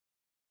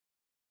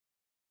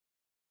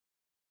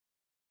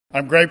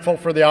I'm grateful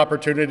for the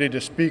opportunity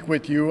to speak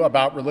with you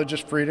about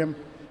religious freedom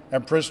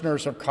and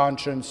prisoners of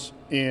conscience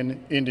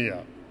in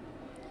India.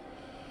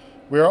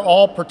 We are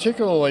all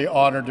particularly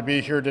honored to be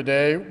here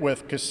today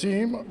with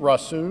Qasim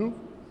Rasool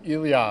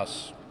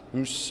Ilyas,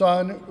 whose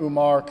son,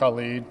 Umar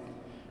Khalid,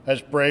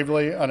 has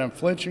bravely and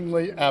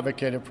unflinchingly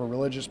advocated for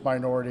religious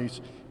minorities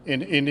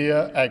in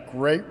India at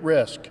great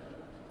risk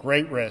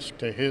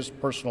to his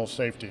personal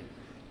safety.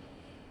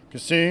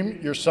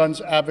 Qasim, your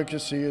son's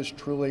advocacy is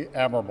truly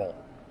admirable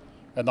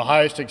and the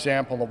highest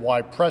example of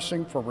why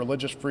pressing for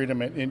religious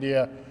freedom in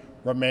India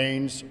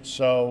remains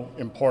so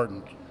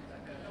important.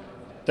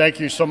 Thank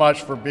you so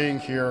much for being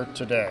here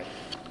today.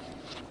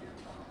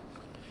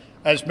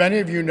 As many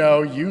of you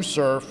know,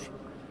 USCIRF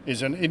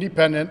is an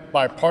independent,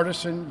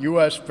 bipartisan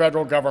U.S.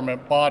 federal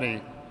government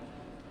body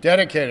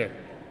dedicated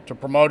to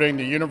promoting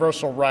the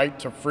universal right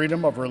to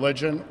freedom of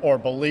religion or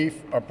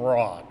belief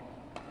abroad.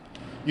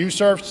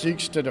 USCIRF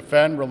seeks to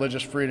defend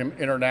religious freedom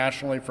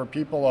internationally for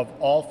people of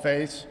all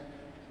faiths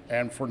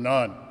and for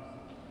none.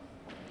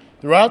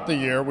 Throughout the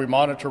year, we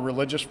monitor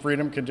religious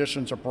freedom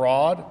conditions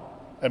abroad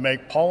and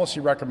make policy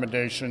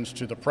recommendations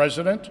to the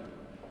President,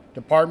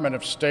 Department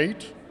of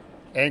State,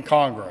 and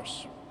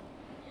Congress.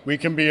 We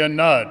can be a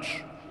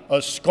nudge,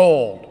 a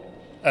scold,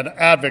 an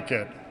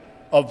advocate,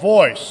 a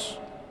voice,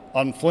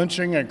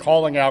 unflinching and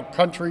calling out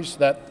countries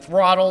that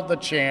throttle the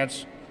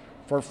chance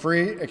for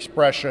free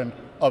expression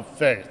of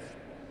faith.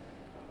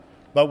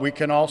 But we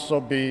can also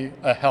be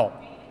a help,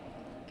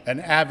 an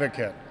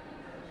advocate,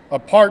 a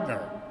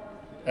partner,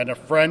 and a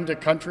friend to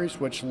countries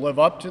which live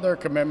up to their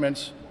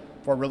commitments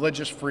for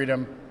religious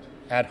freedom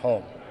at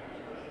home.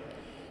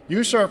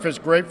 USCIRF is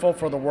grateful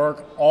for the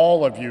work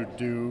all of you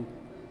do,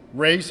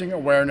 raising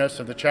awareness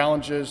of the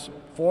challenges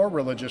for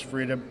religious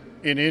freedom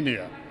in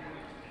India,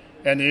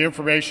 and the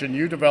information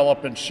you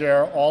develop and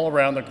share all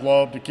around the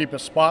globe to keep a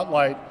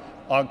spotlight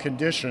on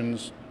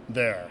conditions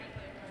there.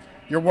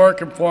 Your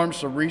work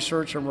informs the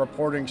research and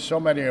reporting so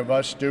many of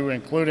us do,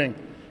 including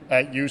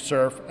at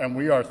USCIRF, and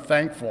we are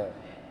thankful,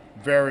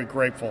 very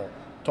grateful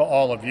to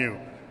all of you.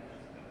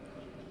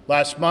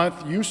 Last month,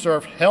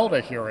 USCIRF held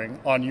a hearing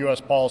on U.S.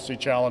 policy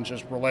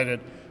challenges related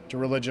to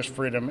religious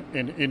freedom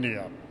in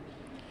India,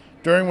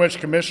 during which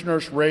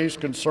commissioners raised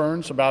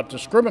concerns about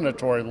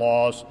discriminatory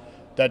laws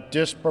that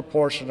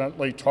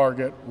disproportionately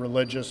target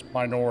religious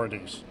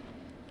minorities.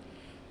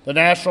 The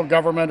national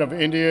government of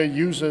India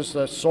uses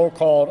the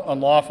so-called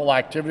Unlawful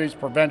Activities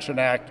Prevention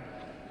Act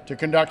to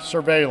conduct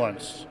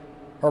surveillance,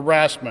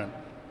 harassment,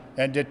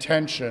 and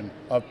detention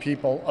of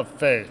people of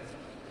faith.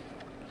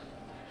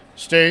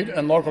 State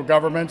and local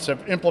governments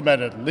have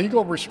implemented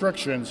legal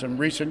restrictions in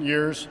recent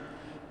years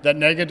that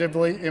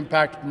negatively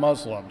impact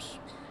Muslims,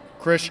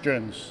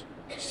 Christians,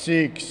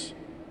 Sikhs,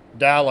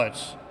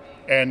 Dalits,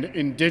 and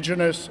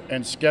indigenous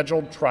and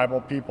scheduled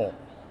tribal people.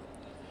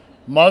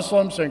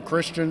 Muslims and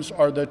Christians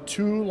are the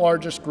two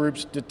largest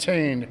groups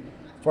detained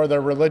for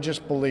their religious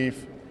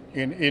belief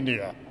in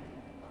India.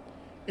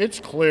 It's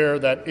clear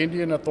that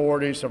Indian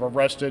authorities have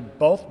arrested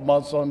both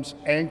Muslims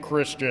and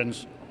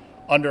Christians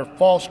under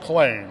false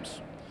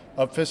claims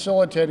of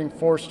facilitating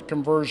forced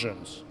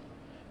conversions,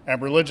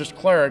 and religious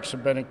clerics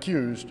have been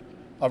accused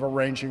of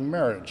arranging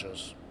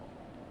marriages.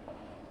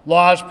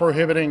 Laws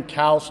prohibiting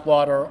cow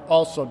slaughter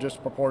also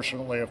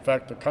disproportionately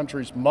affect the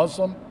country's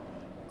Muslim,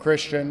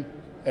 Christian,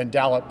 and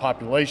Dalit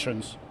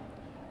populations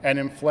and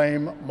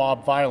inflame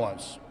mob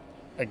violence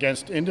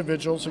against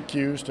individuals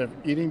accused of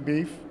eating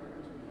beef,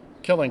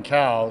 killing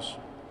cows,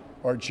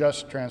 or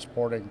just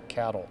transporting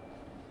cattle.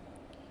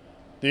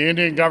 The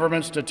Indian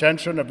government's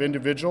detention of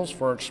individuals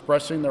for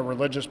expressing their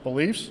religious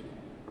beliefs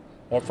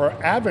or for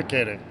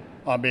advocating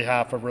on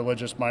behalf of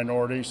religious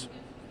minorities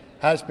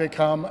has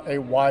become a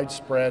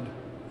widespread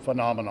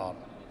phenomenon.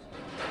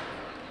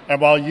 And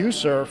while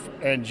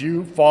USCIRF and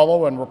you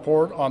follow and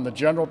report on the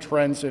general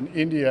trends in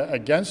India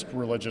against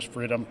religious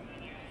freedom,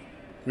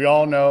 we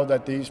all know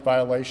that these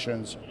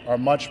violations are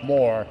much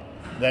more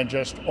than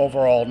just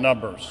overall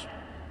numbers.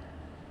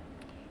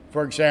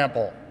 For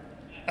example,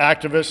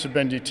 activists have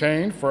been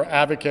detained for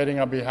advocating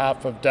on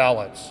behalf of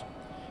Dalits,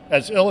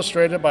 as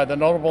illustrated by the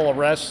notable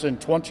arrests in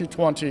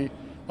 2020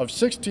 of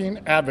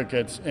 16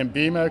 advocates in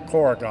Bhima,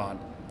 Koregaon,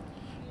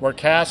 where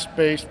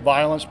caste-based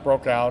violence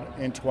broke out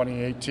in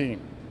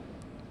 2018.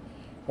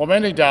 While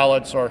many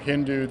Dalits are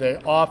Hindu, they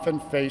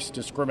often face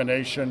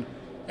discrimination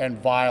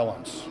and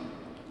violence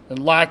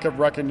and lack of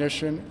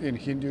recognition in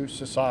Hindu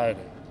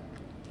society.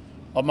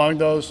 Among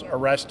those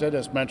arrested,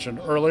 as mentioned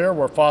earlier,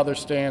 were Father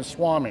Stan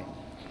Swami,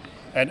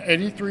 an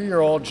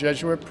 83-year-old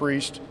Jesuit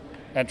priest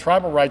and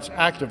tribal rights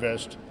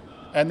activist,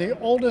 and the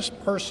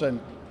oldest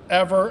person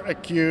ever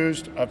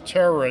accused of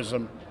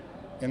terrorism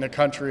in the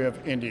country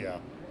of India.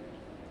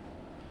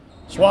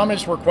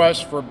 Swami's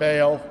requests for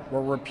bail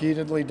were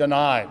repeatedly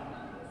denied,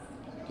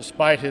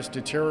 despite his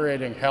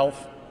deteriorating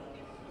health,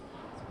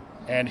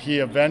 and he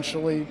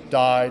eventually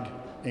died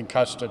in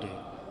custody.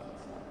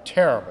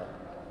 Terrible.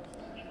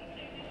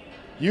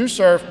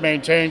 USCIRF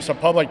maintains a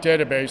public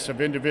database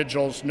of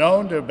individuals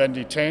known to have been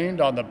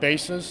detained on the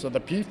basis of the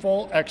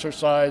peaceful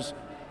exercise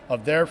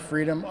of their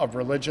freedom of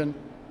religion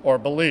or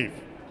belief.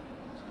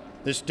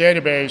 This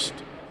database,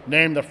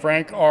 named the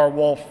Frank R.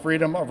 Wolf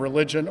Freedom of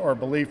Religion or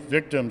Belief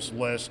Victims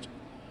List,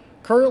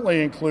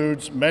 currently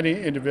includes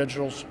many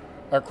individuals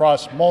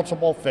across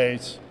multiple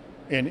faiths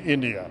in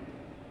India.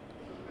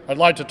 I'd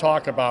like to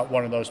talk about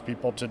one of those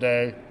people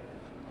today,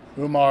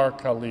 Umar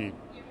Khalid.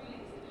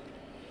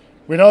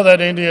 We know that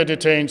India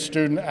detains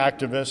student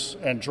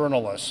activists and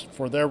journalists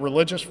for their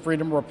religious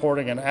freedom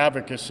reporting and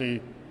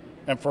advocacy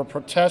and for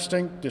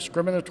protesting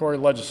discriminatory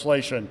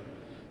legislation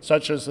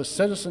such as the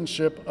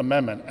Citizenship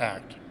Amendment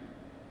Act.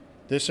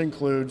 This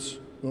includes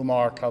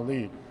Umar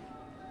Khalid.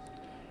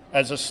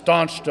 As a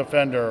staunch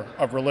defender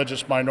of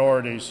religious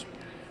minorities,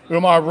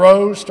 Umar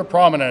rose to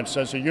prominence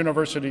as a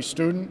university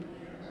student,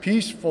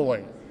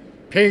 peacefully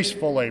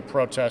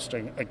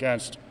protesting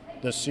against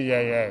the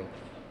CAA.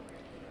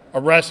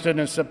 Arrested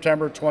in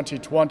September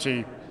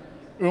 2020,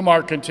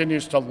 Umar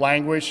continues to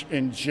languish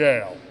in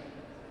jail,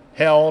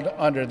 held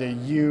under the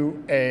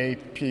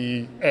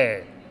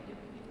UAPA.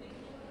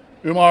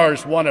 Umar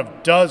is one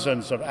of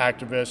dozens of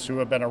activists who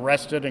have been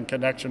arrested in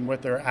connection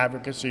with their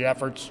advocacy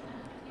efforts.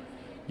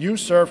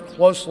 USCIRF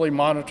closely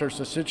monitors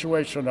the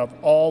situation of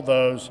all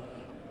those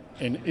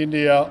in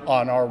India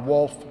on our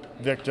Wolf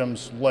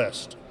Victims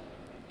List.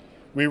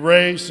 We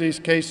raise these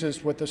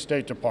cases with the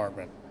State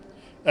Department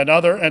and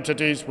other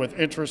entities with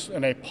interest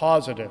in a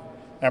positive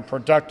and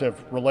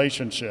productive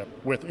relationship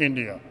with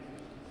India.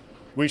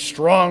 We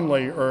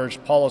strongly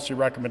urge policy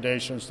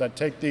recommendations that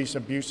take these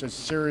abuses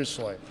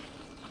seriously,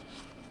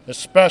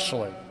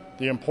 especially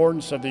the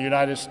importance of the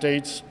United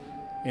States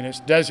in its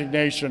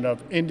designation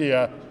of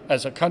India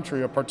as a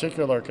country of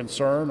particular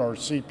concern, or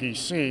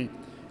CPC,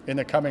 in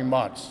the coming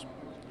months,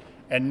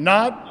 and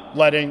not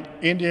letting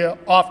India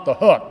off the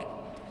hook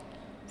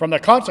from the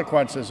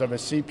consequences of a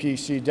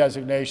CPC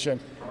designation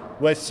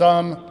with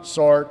some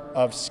sort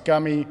of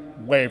scummy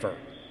waiver.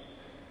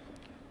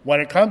 When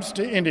it comes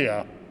to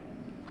India,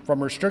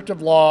 from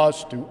restrictive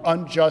laws to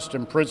unjust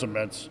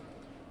imprisonments,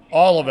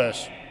 all of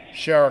us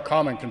share a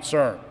common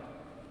concern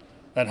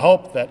and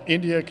hope that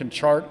India can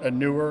chart a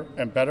newer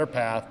and better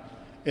path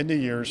in the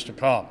years to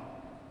come.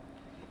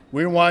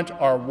 We want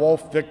our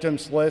Wolf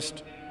Victims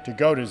List to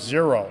go to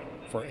zero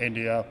for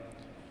India,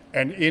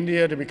 and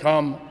India to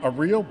become a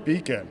real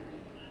beacon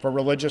for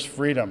religious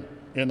freedom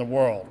in the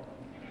world.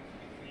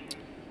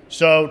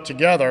 So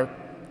together,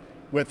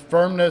 with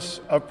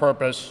firmness of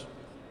purpose,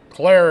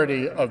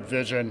 clarity of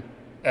vision,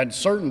 and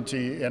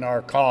certainty in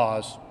our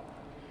cause,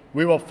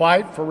 we will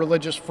fight for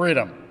religious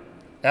freedom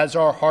as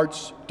our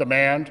hearts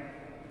demand,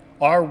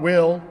 our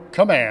will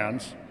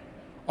commands,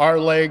 our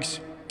legs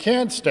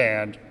can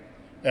stand,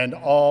 and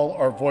all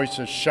our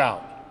voices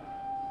shout.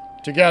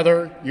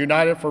 Together,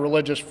 united for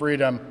religious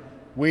freedom,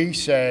 we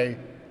say,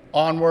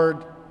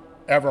 onward,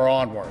 ever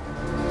onward.